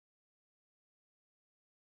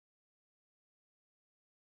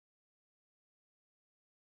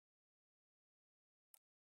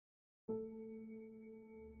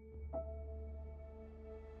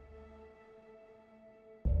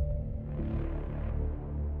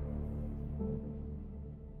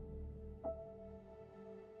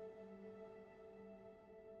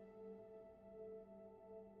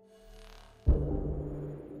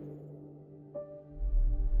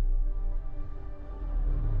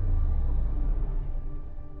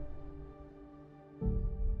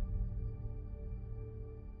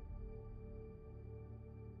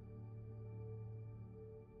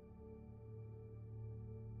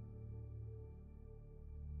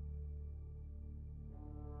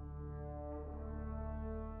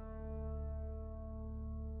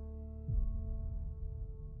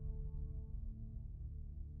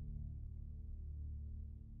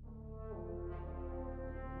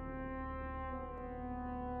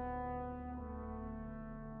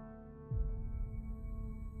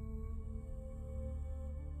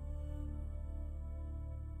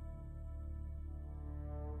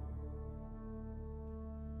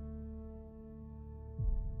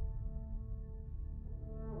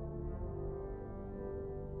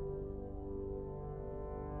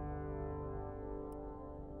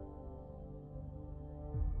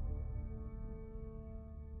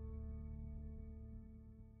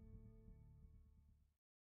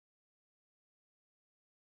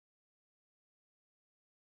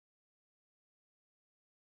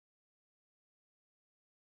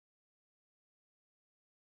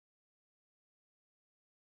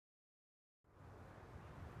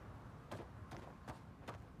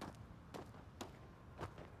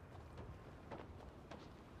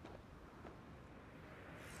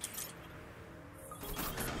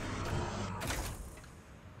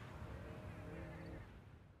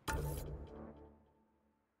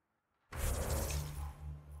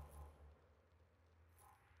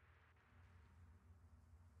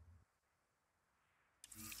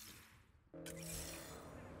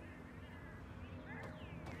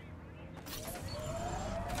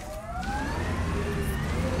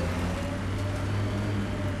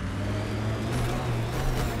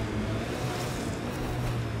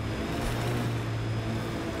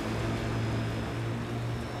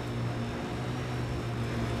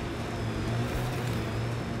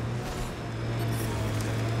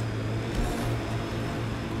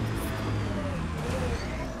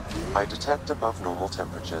I detect above normal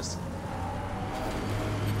temperatures.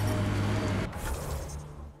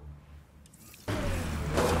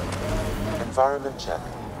 Environment check.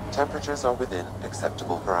 Temperatures are within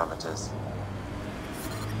acceptable parameters.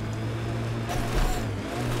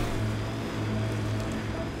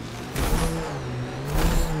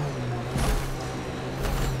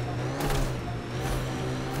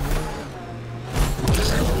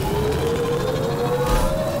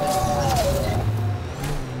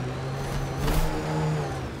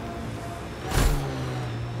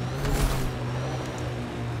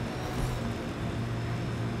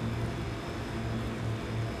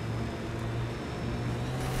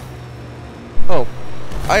 Oh,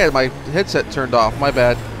 I had my headset turned off, my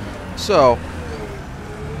bad. So,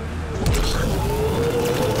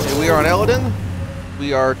 here we are on Elaadin.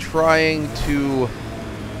 We are trying to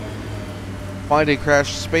find a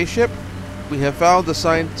crashed spaceship. We have found the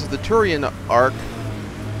signs of the Turian Ark,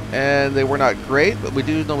 and they were not great, but we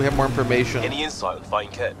do know we have more information. Any insight on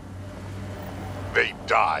Fine Ket? They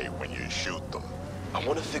die when you shoot them. I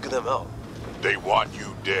want to figure them out. They want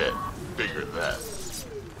you dead. Figure that.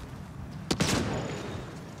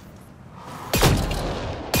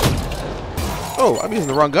 Oh, I'm using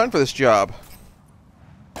the wrong gun for this job.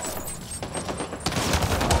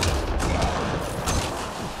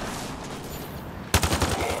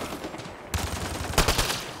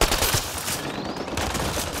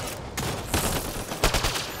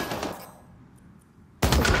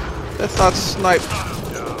 That's not snipe.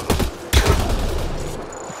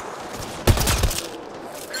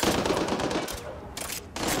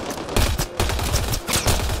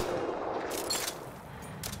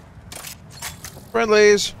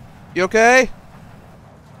 Friendlies, you okay?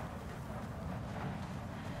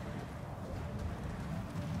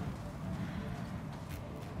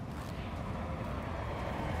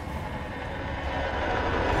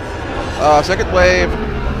 Second wave.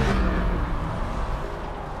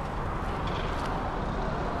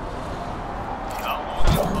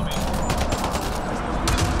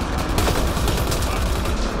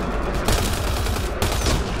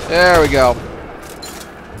 There we go.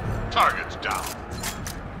 Target's down.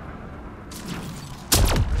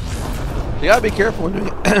 You gotta be careful when doing,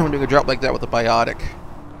 when doing a drop like that with a biotic.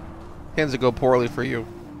 Tends to go poorly for you.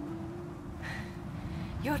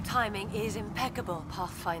 Your timing is impeccable,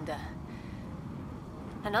 Pathfinder.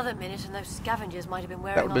 Another minute and those scavengers might have been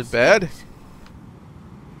wearing That would our have been bad. skins.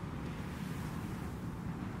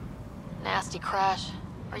 Nasty crash.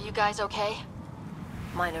 Are you guys okay?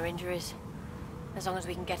 Minor injuries. As long as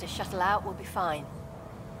we can get a shuttle out, we'll be fine.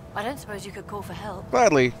 I don't suppose you could call for help.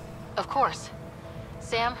 Gladly. Of course.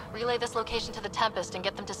 Sam, relay this location to the Tempest and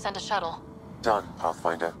get them to send a shuttle. Done,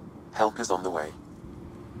 Pathfinder. Help is on the way.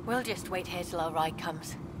 We'll just wait here till our ride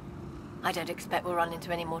comes. I don't expect we'll run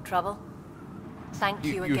into any more trouble. Thank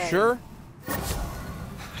you again. You sure? I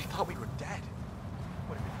thought we were dead.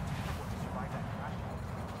 Would have been terrible to survive that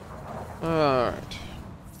crash. Alright.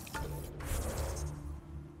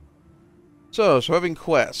 So having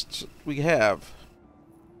quests, we have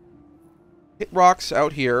hit rocks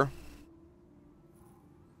out here.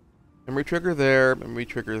 Memory trigger there, memory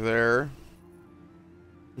trigger there.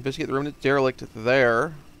 Investigate the remnant derelict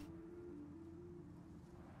there.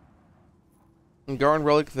 And Garn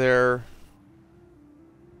relic there.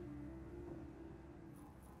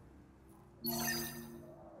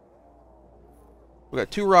 We got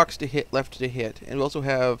 2 rocks to hit left to hit, and we also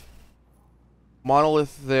have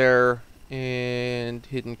monolith there and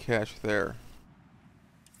hidden cache there.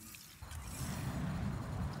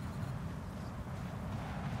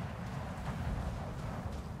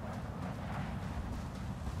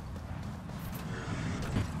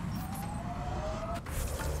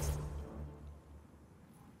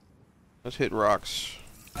 Let's hit rocks.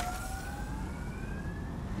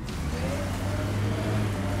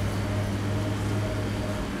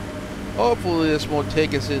 Hopefully this won't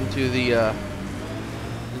take us into the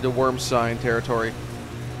worm sign territory.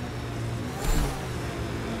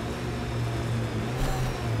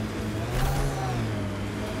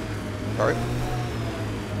 Sorry.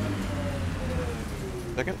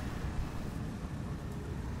 Second.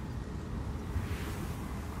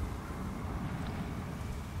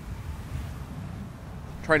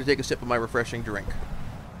 Trying to take a sip of my refreshing drink.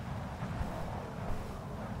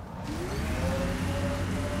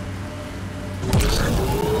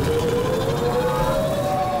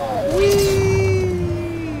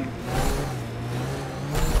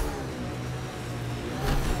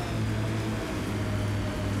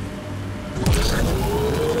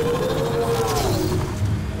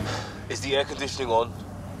 Is the air conditioning on?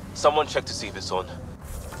 Someone check to see if it's on.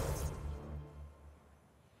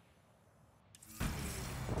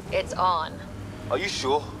 It's on. Are you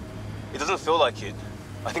sure? It doesn't feel like it.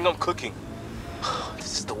 I think I'm cooking.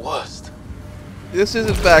 This is the worst. This is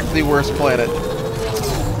in fact the worst planet.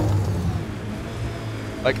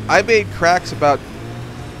 Like, I made cracks about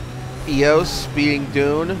Eos being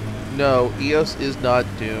Dune. No, Eos is not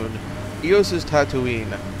Dune. Eos is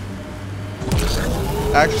Tatooine.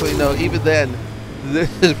 Actually, no, even then,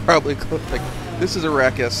 this is probably like, this is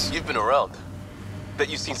Arrakis. You've been around. Bet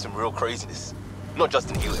you've seen some real craziness. Not just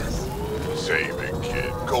in Helios. Save it,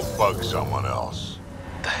 kid. Go bug someone else.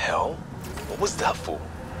 The hell? What was that for?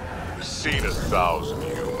 I've seen 1,000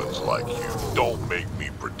 humans like you. Don't make me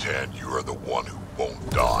pretend you are the one who won't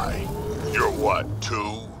die. You're what,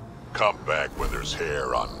 2? Come back when there's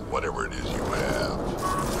hair on whatever it is you have.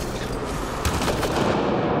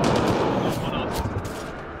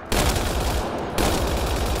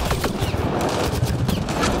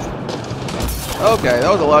 Okay,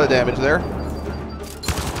 that was a lot of damage there.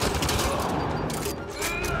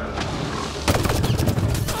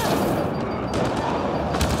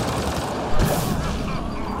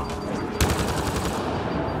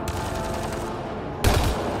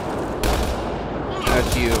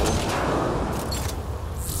 That's you.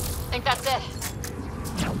 Think that's it.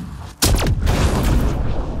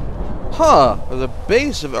 Huh, there's a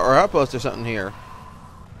base of our outpost or something here.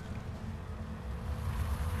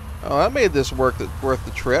 Oh, that made this worth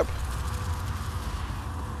the trip.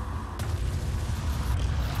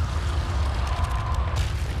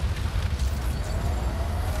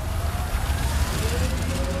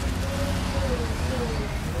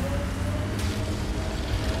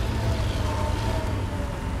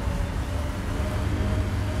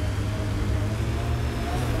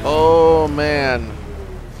 Oh man.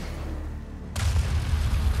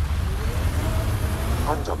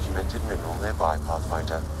 Undocumented mineral nearby,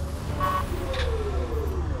 Pathfinder.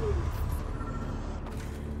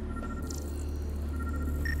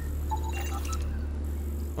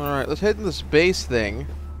 Alright, let's head to this base thing.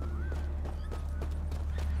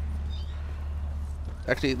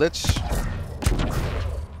 Actually, let's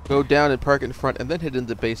go down and park in front and then head into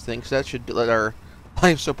the base thing, because that should let our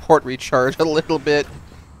life support recharge a little bit.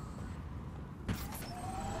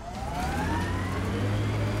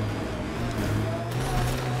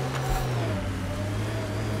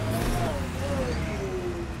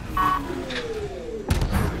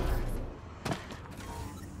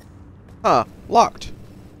 Huh. Locked.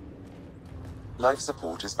 Life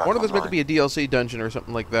support is I back wonder if there's meant to online. be a DLC dungeon or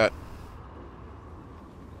something like that.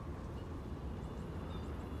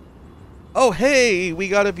 Oh, hey! We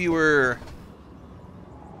got a viewer!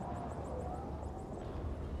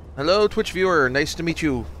 Hello, Twitch viewer. Nice to meet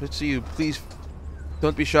you. Let's see you. Please,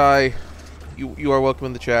 don't be shy. You are welcome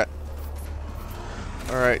in the chat.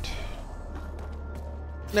 Alright.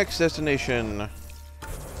 Next destination.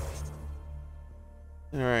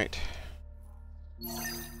 Alright.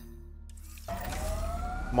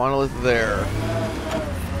 Monolith there.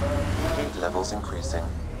 Heat levels increasing.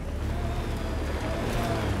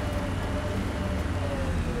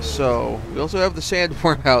 So, we also have the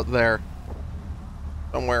Sandworm out there.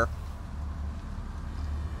 Somewhere.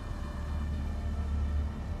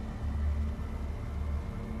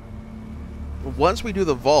 Once we do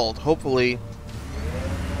the vault, hopefully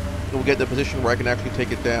we'll get in a position where I can actually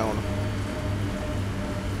take it down.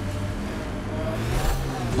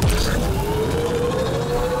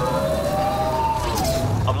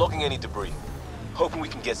 I'm logging any debris. Hoping we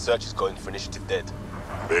can get searches going for Initiative Dead.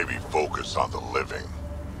 Maybe focus on the living.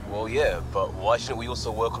 Well, yeah, but why shouldn't we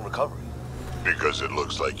also work on recovery? Because it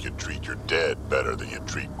looks like you treat your dead better than you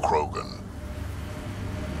treat Krogan.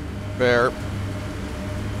 Fair.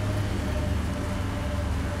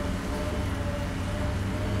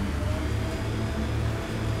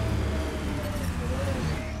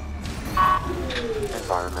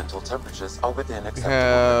 Environmental temperatures are within We acceptable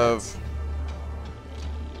have limits.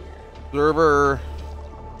 observer,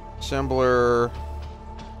 assembler,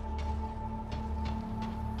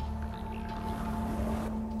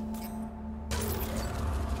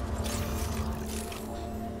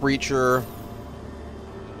 breacher.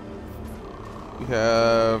 We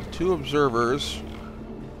have 2 observers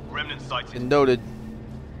Remnant sighted. and noted.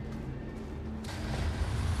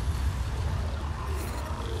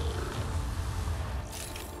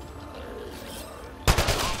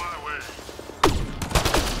 On my way.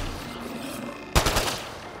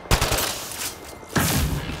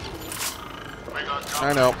 We got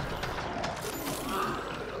I know.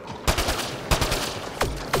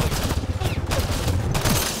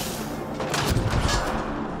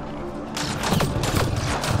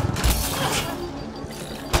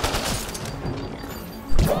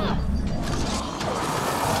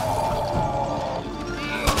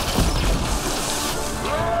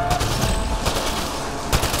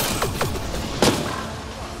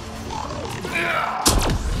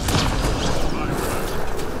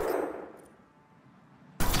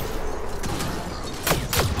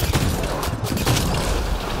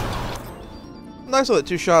 Nice that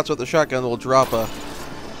 2 shots with the shotgun will drop a...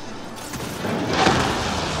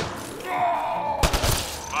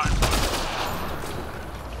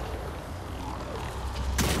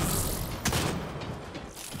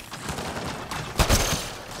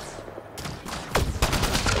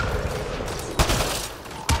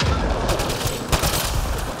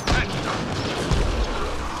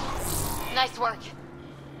 Nice work.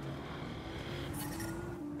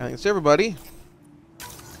 I think it's everybody.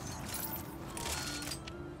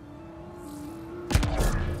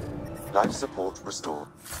 Life support restored.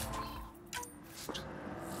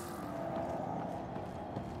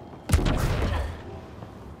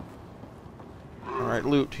 Alright,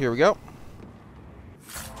 loot. Here we go.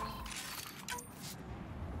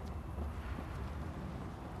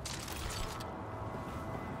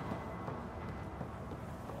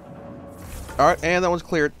 Alright, and that one's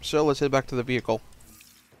cleared, so let's head back to the vehicle.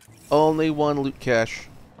 Only 1 loot cache.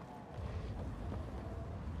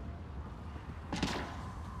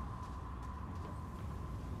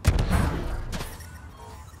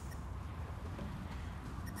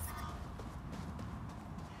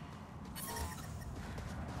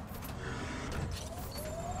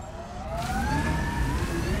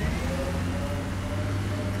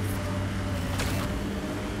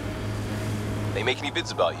 They make any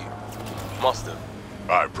bids about you? Must have.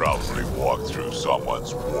 I probably walked through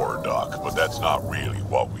someone's war dock, but that's not really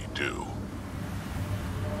what we do.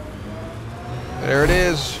 There it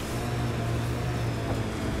is.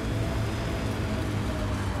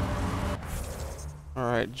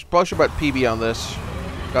 Alright, probably should put PB on this.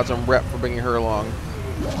 Got some rep for bringing her along.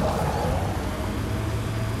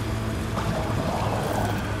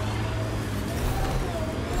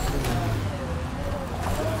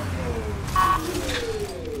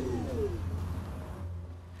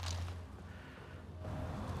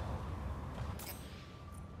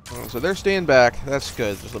 So they're staying back. That's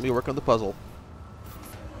good. Just let me work on the puzzle.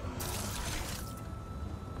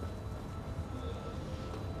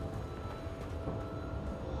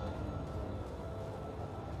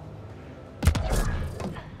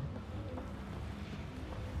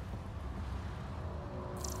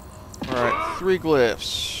 3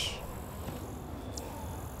 glyphs.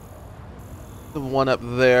 The one up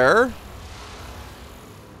there.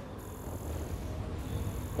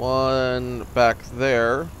 One back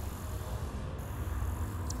there.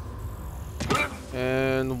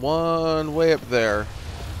 And one way up there.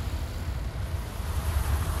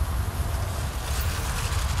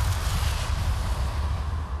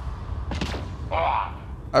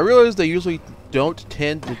 I realize they usually don't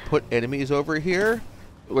tend to put enemies over here.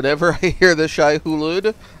 Whenever I hear the Shai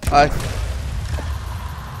Hulud, I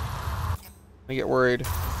get worried.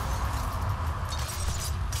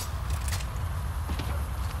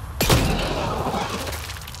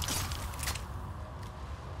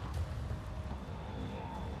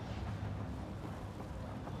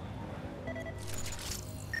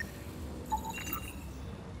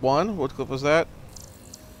 One? What clip was that?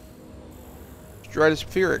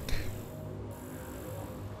 Stratospheric.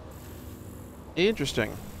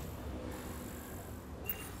 Interesting.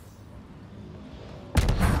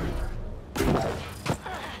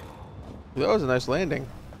 That was a nice landing.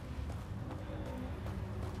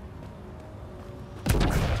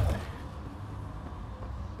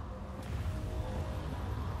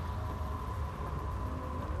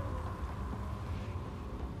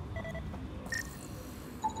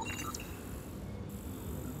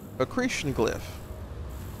 Accretion glyph.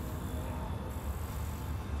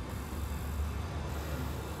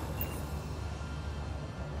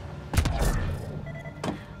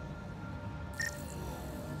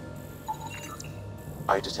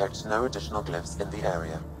 I detect no additional glyphs in the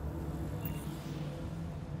area.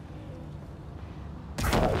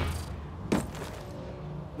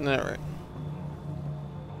 Alright.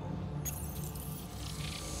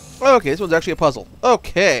 Okay, this one's actually a puzzle.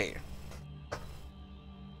 Okay.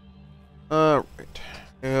 Alright.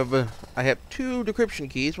 I have 2 decryption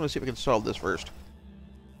keys. I want to see if we can solve this first.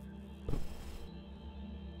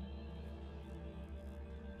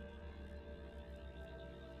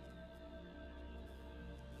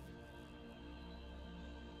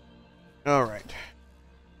 Alright.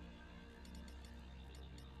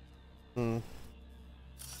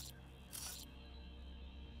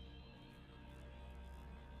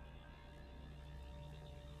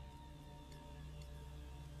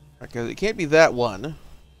 Because it can't be that one.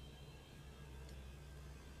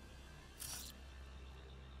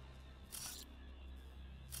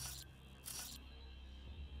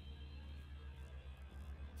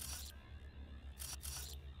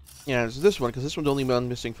 Yeah, it's this one, because this one's the only one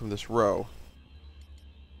missing from this row.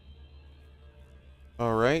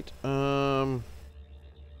 Alright, means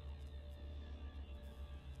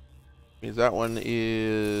that one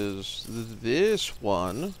is this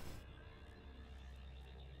one.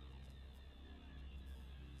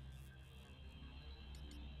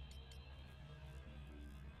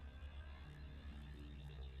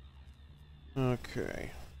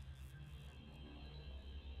 Okay.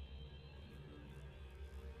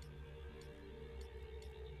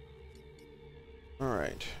 All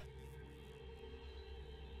right.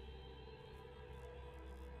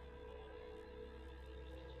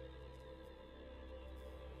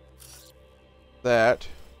 That.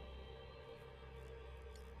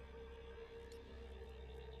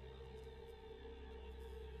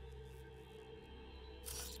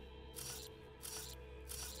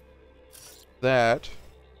 That.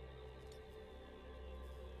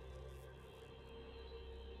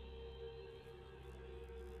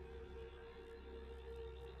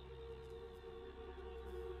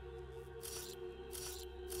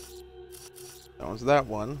 That was that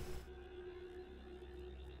one.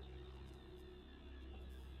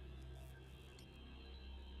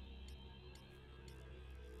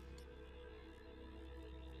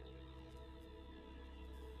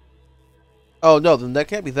 Oh no, then that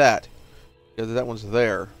can't be that. Because that one's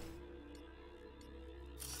there.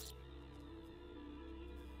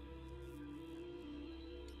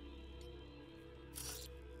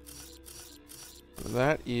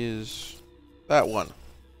 That is that one.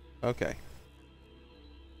 Okay.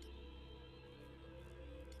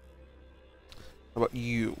 How about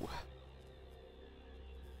you?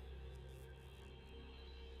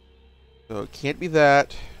 So it can't be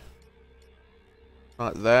that.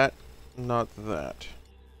 Not that. Not that.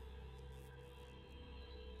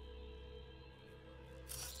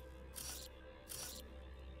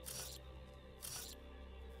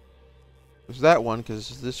 There's that one,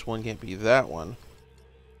 because this one can't be that one.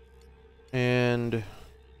 And...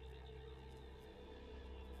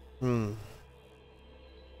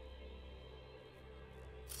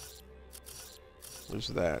 What's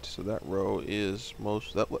that? So that row is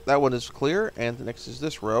most... That one is clear, and the next is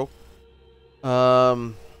this row.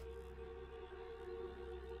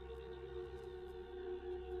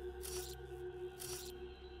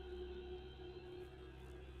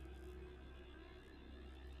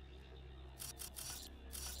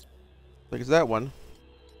 Like it's that one.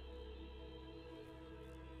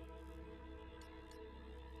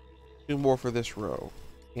 Two more for this row.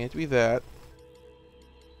 Can't be that.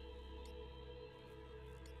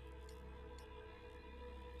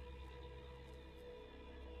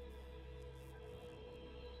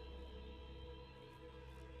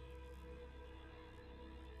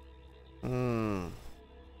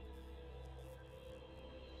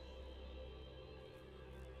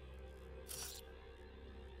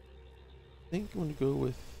 I think I'm gonna go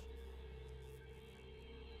with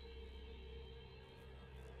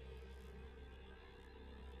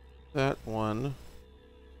that one.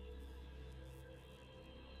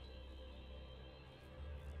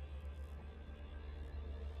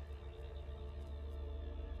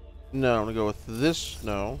 No, I'm gonna go with this.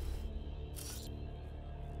 No.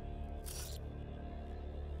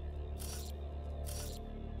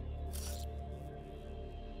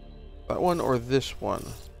 That one or this one?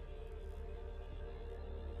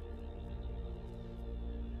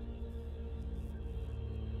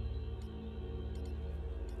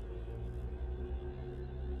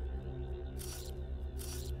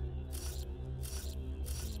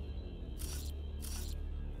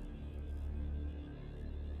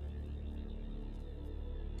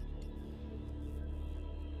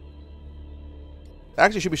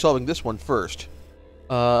 Actually, should be solving this one first.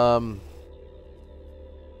 Yeah,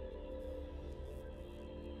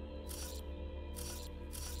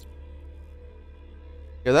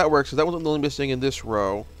 that works. So that one's only missing in this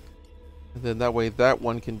row. And then that way that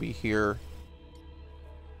one can be here.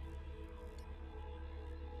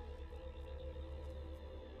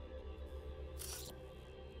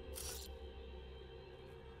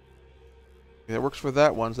 Okay, that works for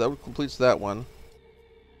that one, so that completes that one.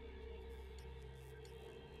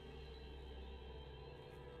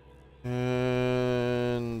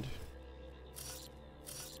 And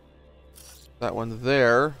that one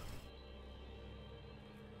there.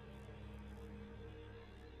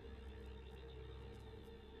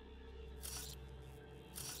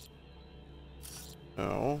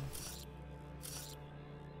 No.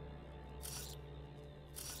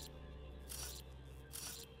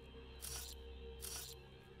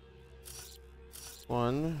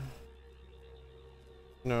 One.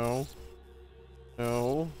 No.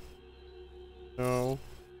 No. No.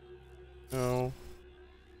 No.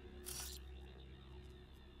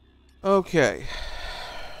 Okay.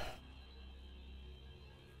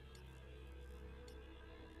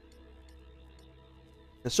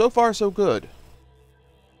 And so far, so good.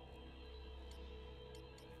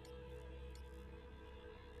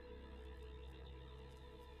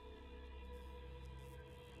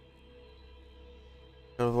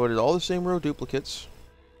 I've avoided all the same row duplicates.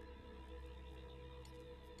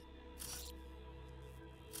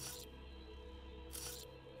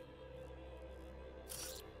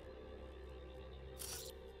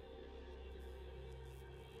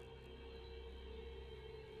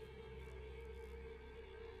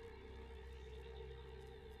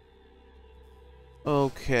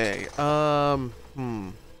 Okay, all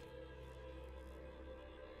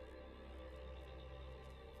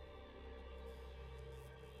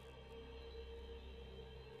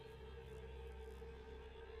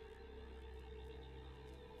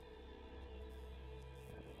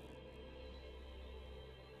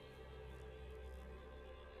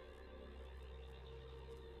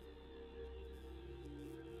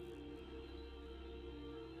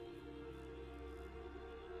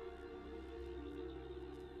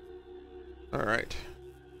right.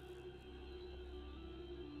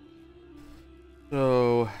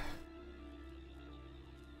 So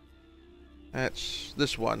that's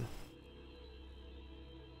this one.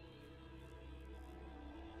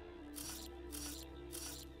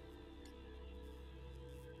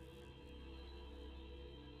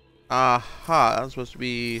 Aha, that's supposed to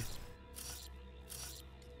be...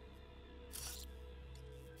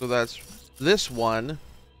 So that's this one.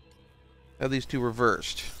 Have these two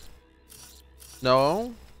reversed.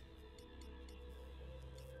 No?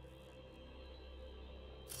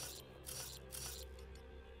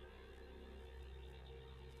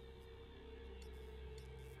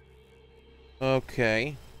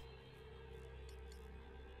 Okay.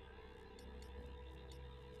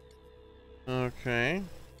 Okay.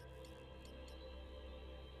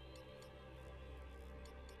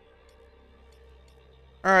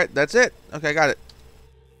 Alright, that's it. Okay, got it.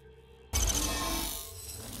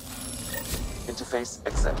 Interface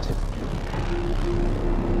accepted.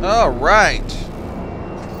 Alright.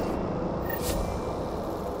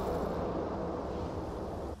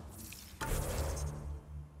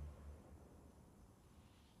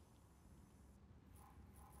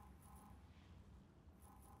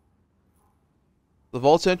 The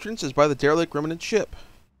vault's entrance is by the derelict remnant ship.